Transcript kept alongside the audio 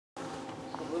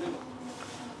So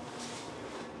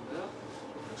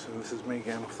this is me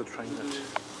getting off the train at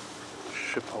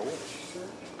Schiphol.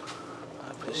 I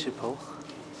hope it's Schiphol.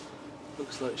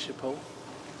 Looks like Schiphol.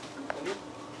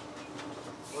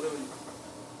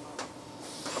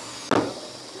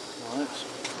 Right.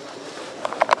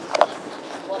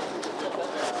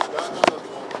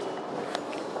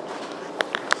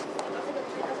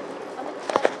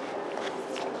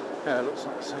 Yeah, it looks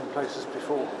like the same place as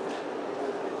before.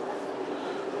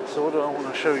 So what do I want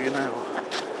to show you now?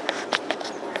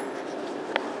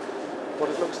 What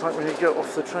it looks like when you get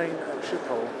off the train at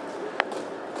Schiphol.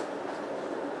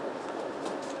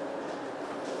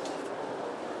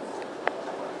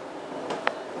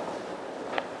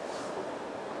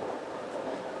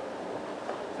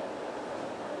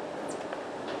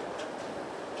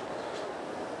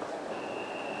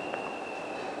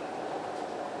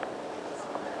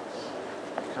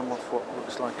 Come off what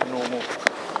looks like a normal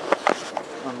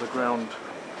underground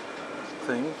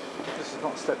thing. This is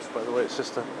not steps, by the way, it's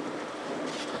just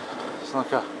it's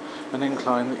like an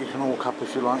incline that you can walk up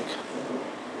if you like,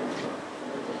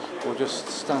 or just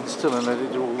stand still and let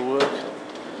it do all the work.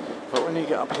 But when you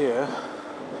get up here,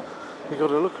 you've got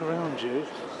to look around you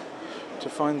to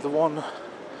find the one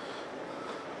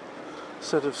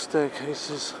set of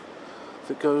staircases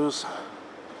that goes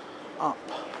up.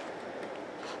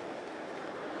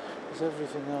 Because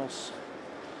everything else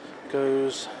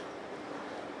goes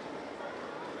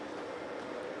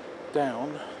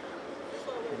down,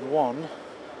 and one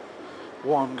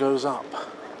goes up.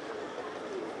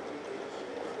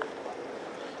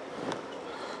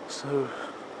 So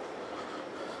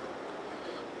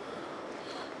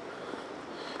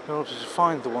in order to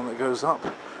find the one that goes up,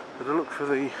 you've got to look for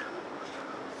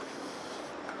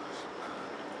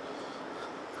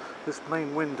this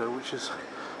main window, which is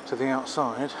to the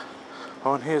outside.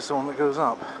 Oh, and here's the one that goes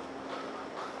up.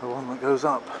 The one that goes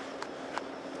up.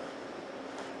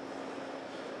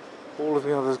 All of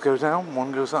the others go down,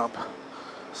 one goes up.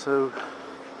 So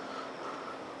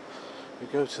we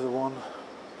go to the one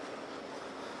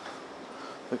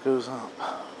that goes up.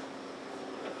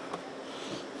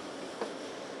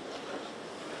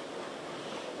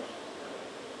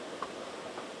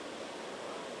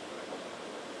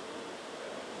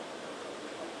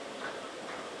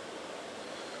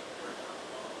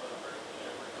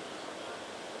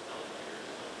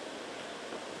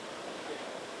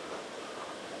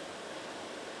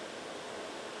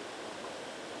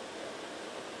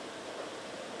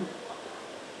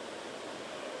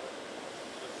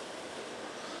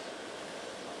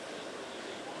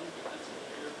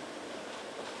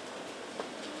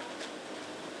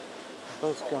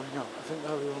 Both going up. I think the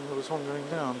other one, there was one going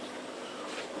down.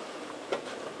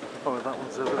 Oh, that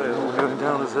one's over there. The one going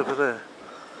down is over there.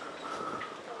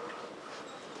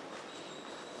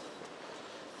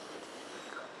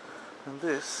 And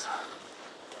this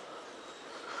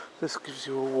gives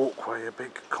you a walkway, a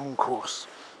big concourse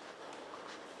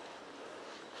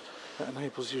that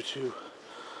enables you to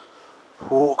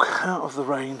walk out of the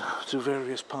rain to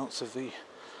various parts of the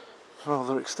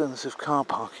rather extensive car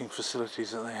parking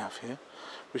facilities that they have here,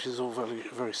 which is all very,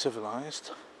 very civilised,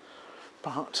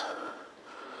 but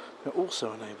it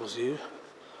also enables you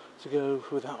to go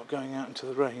without going out into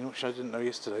the rain, which I didn't know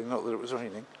yesterday, not that it was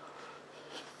raining.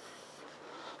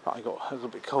 But I got a little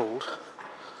bit cold,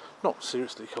 not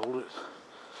seriously cold,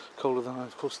 colder than I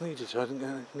of course needed to. I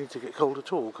didn't need to get cold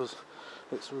at all because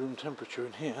it's room temperature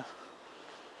in here.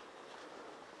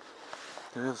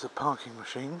 There's the parking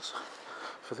machines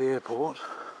for the airport,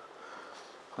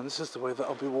 and this is the way that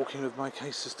I'll be walking with my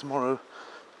cases tomorrow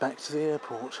back to the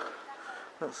airport.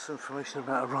 That's information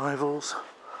about arrivals,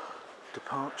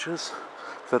 departures,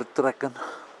 vertrekken.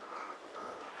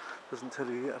 Doesn't tell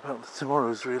you yet about the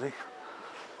tomorrows really.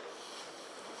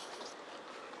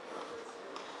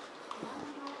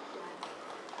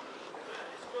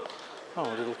 Oh,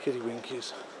 little kitty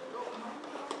winkies.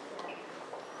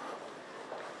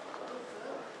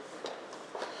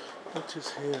 What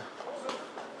is here?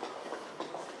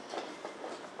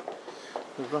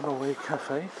 The Runaway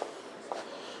Cafe.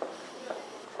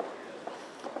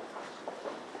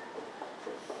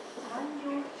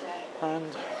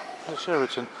 And the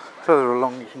Sheraton. Further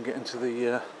along you can get into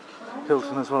the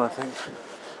Hilton as well, I think.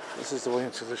 This is the way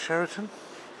into the Sheraton.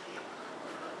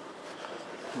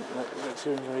 That's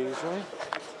here very easily.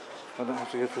 I don't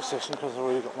have to go to a session because I've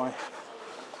already got my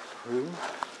room.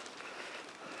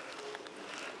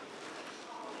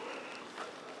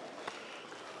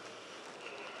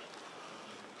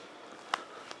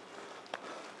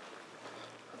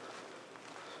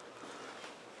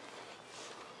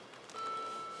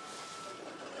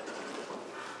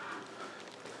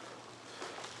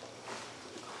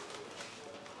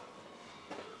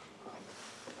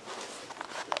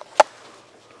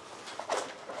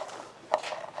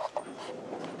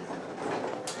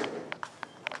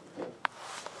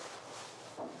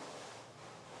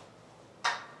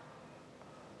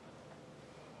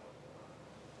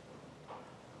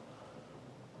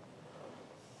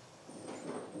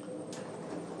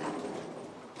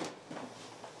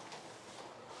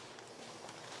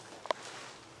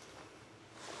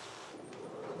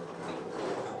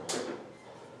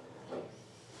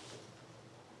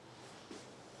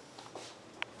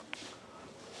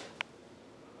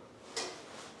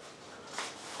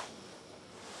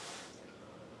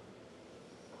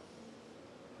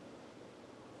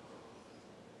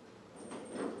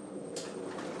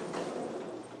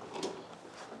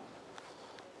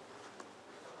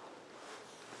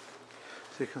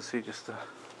 So you can see just a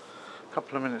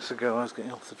couple of minutes ago I was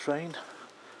getting off the train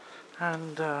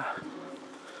and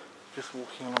just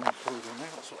walking along the corridor now.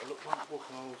 That's what I look like,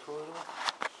 walking along the corridor.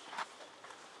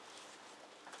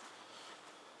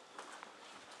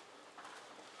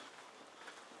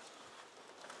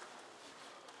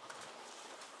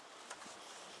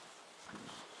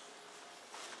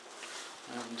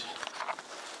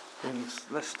 And in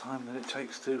less time than it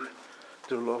takes to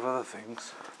do a lot of other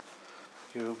things,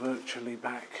 you're virtually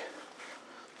back,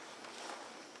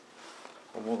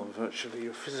 or more than virtually,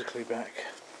 you're physically back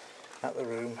at the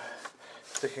room,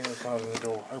 sticking the card in the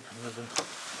door, open the door,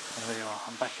 and there you are.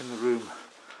 I'm back in the room.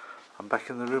 I'm back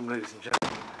in the room, ladies and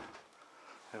gentlemen.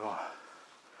 There you are.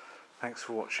 Thanks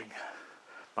for watching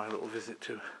my little visit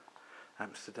to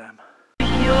Amsterdam.